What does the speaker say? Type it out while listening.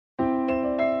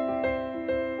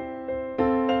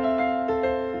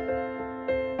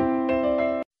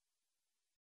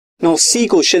Now see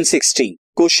question 16.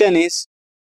 Question is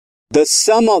the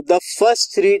some of the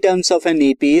first three terms of an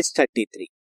AP is 33.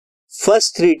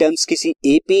 First three terms किसी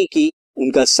AP की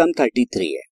उनका सम 33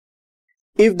 है.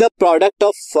 If the product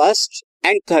of first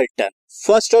and third term,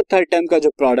 first और third term का जो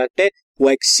product है वो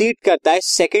exceed करता है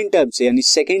सेकंड टर्म से, यानी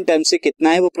सेकंड टर्म से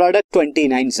कितना है वो प्रोडक्ट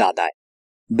 29 ज्यादा है,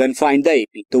 देन फाइंड द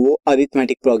एपी. तो वो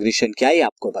अरिथमेटिक प्रोग्रेशन क्या है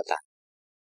आपको बता.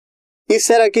 इस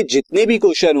तरह के जितने भी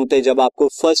क्वेश्चन होते हैं जब आपको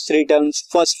first three terms,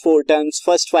 first four terms,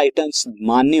 first five terms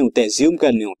मानने होते हैं, एज्यूम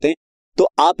करने होते हैं, तो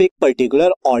आप एक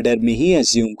पर्टिकुलर ऑर्डर में ही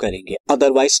एज्यूम करेंगे,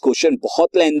 अदरवाइज क्वेश्चन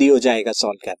बहुत लेंथी हो जाएगा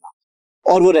सॉल्व करना.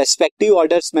 और वो रेस्पेक्टिव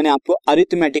ऑर्डर्स मैंने आपको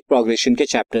अरिथमेटिक प्रोग्रेशन के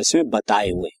चैप्टर्स में बताए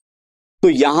हुए. तो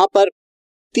यहां पर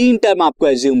तीन टर्म आपको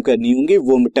एज्यूम करनी होंगी,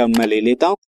 वो टर्म मैं ले लेता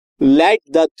हूं. लेट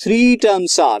द थ्री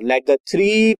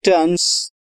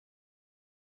टर्म्स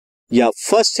या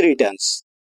फर्स्ट थ्री टर्म्स,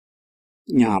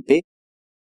 यहां पे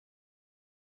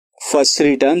फर्स्ट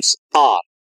थ्री टर्म्स आर,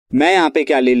 मैं यहां पे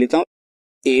क्या ले लेता हूं,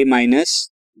 ए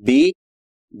माइनस बी,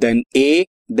 देन ए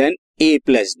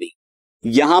प्लस बी.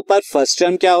 यहां पर फर्स्ट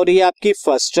टर्म क्या हो रही है आपकी,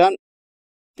 first term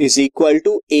is equal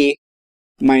to A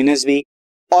minus B,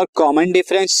 और कॉमन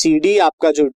डिफरेंस सी डी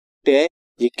आपका जो है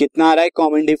ये कितना आ रहा है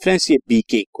कॉमन डिफरेंस, ये बी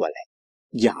के इक्वल है.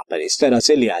 यहां पर इस तरह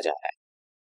से लिया जा रहा है.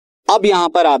 अब यहां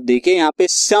पर आप देखें, यहां पे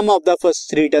sum of the first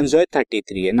three terms जो है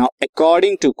 33 है. Now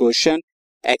according to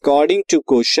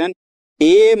question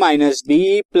a minus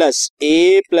B plus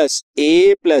A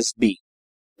plus B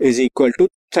is equal to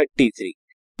 33.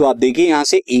 तो आप देखिए यहां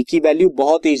से a की वैल्यू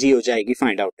बहुत इजी हो जाएगी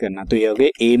फाइंड आउट करना. तो ये हो गया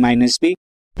a minus B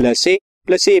plus A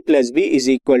plus B is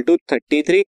equal to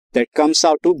 33. That comes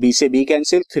out to b से b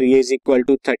cancel, 3 is equal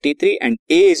to 33 and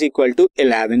a is equal to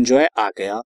 11 जो है आ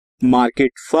गया.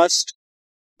 Market first.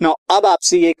 नाउ अब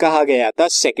आपसे ये कहा गया था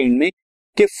सेकंड में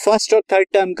कि फर्स्ट और थर्ड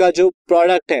टर्म का जो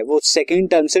प्रोडक्ट है वो सेकंड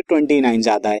टर्म से 29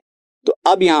 ज्यादा है. तो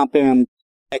अब यहां पे हम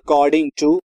अकॉर्डिंग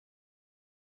टू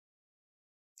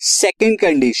सेकंड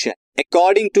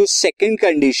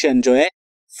कंडीशन जो है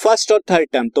फर्स्ट और थर्ड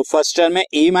टर्म, तो फर्स्ट टर्म है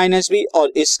a माइनस बी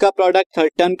और इसका प्रोडक्ट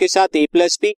थर्ड टर्म के साथ a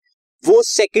प्लस बी, वो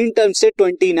सेकंड टर्म से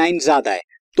 29 ज्यादा है.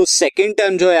 तो सेकंड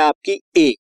टर्म जो है आपकी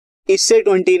a, इससे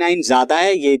 29 ज्यादा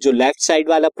है, ये जो लेफ्ट साइड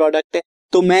वाला प्रोडक्ट है.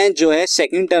 तो मैं जो है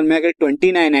सेकंड टर्म में अगर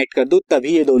 29 ऐड कर दूं तभी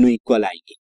ये दोनों इक्वल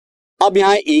आएंगे. अब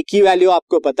यहाँ a की वैल्यू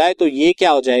आपको पता है, तो ये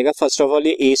क्या हो जाएगा, फर्स्ट ऑफ ऑल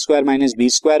ये a square minus B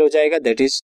square हो जाएगा, that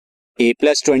is a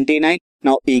plus 29.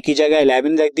 Now a की जगह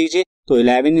 11 रख दीजिए, तो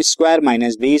 11 square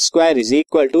minus B square is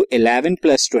equal to 11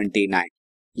 plus 29.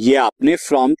 ये आपने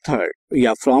फ्रॉम थर्ड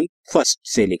या फ्रॉम फर्स्ट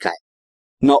से लिखा है.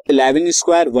 Now 11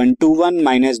 square 121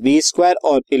 minus B square,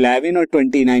 और 11 और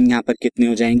 29 यहाँ पर कितने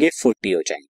हो जाएंगे, 40 हो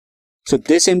जाएंगे. So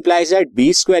this implies that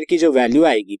B square की जो वैल्यू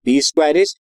आएगी, बी स्क्वायर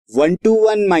इज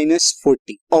 121 माइनस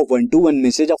 40, और 121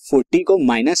 में से जब 40 को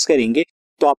माइनस करेंगे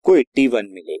तो आपको 81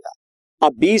 मिलेगा.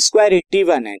 अब बी स्क्वायर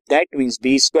 81 है, that means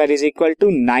B square is equal to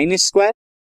 9 square.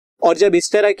 और जब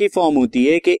इस तरह की फॉर्म होती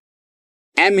है कि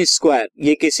एम स्क्वायर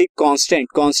ये किसी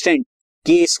कांस्टेंट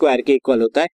के स्क्वायर के इक्वल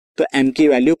होता है, तो एम की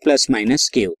वैल्यू प्लस माइनस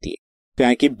के होती है. तो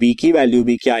यहाँ की बी की वैल्यू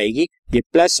भी क्या आएगी, ये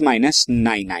प्लस माइनस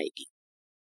 9 आएगी.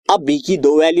 अब बी की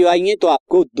दो वैल्यू आई है तो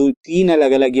आपको तीन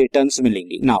अलग अलग ये टर्म्स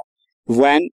मिलेंगी. Now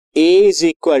when a is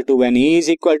equal to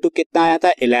कितना आया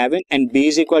था 11 and b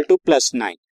is equal to plus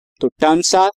 9, तो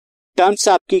टर्म्स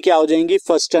आपकी क्या हो जाएंगी,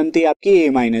 फर्स्ट टर्म थी आपकी a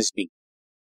माइनस बी,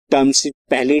 टर्म्स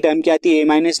पहली टर्म क्या थी a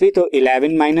माइनस बी, तो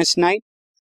 11 माइनस 9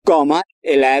 कॉमा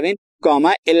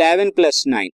 11 प्लस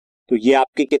 9, तो ये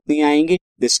आपकी कितनी आएंगी,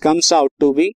 this comes out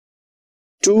to be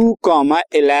 2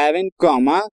 11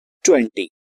 20.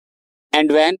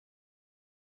 And when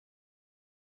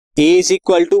a is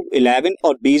equal to 11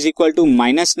 और b is equal to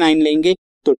minus 9 लेंगे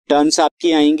तो टर्म्स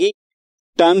आपकी आएंगी,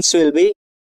 terms will be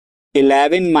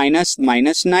 11 minus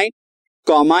 9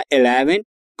 comma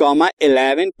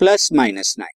 11 plus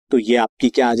minus 9. तो ये आपकी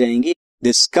क्या आ जाएंगी,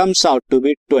 this comes out to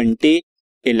B 20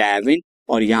 11,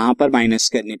 और यहां पर माइनस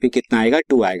करने पे कितना आएगा,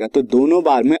 2 आएगा. तो दोनों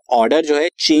बार में ऑर्डर जो है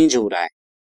चेंज हो रहा है,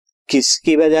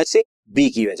 किसकी वजह से, बी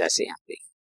की वजह से. यहां पे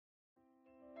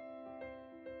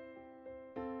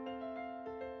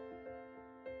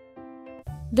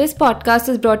this podcast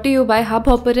is brought to you by Hub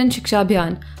Hopper and Shiksha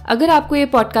Abhiyan. अगर आपको ये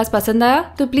पॉडकास्ट पसंद आया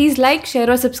तो प्लीज़ लाइक,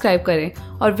 शेयर और सब्सक्राइब करें,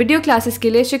 और वीडियो क्लासेस के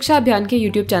लिए शिक्षा अभियान के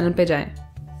यूट्यूब चैनल पर जाएं.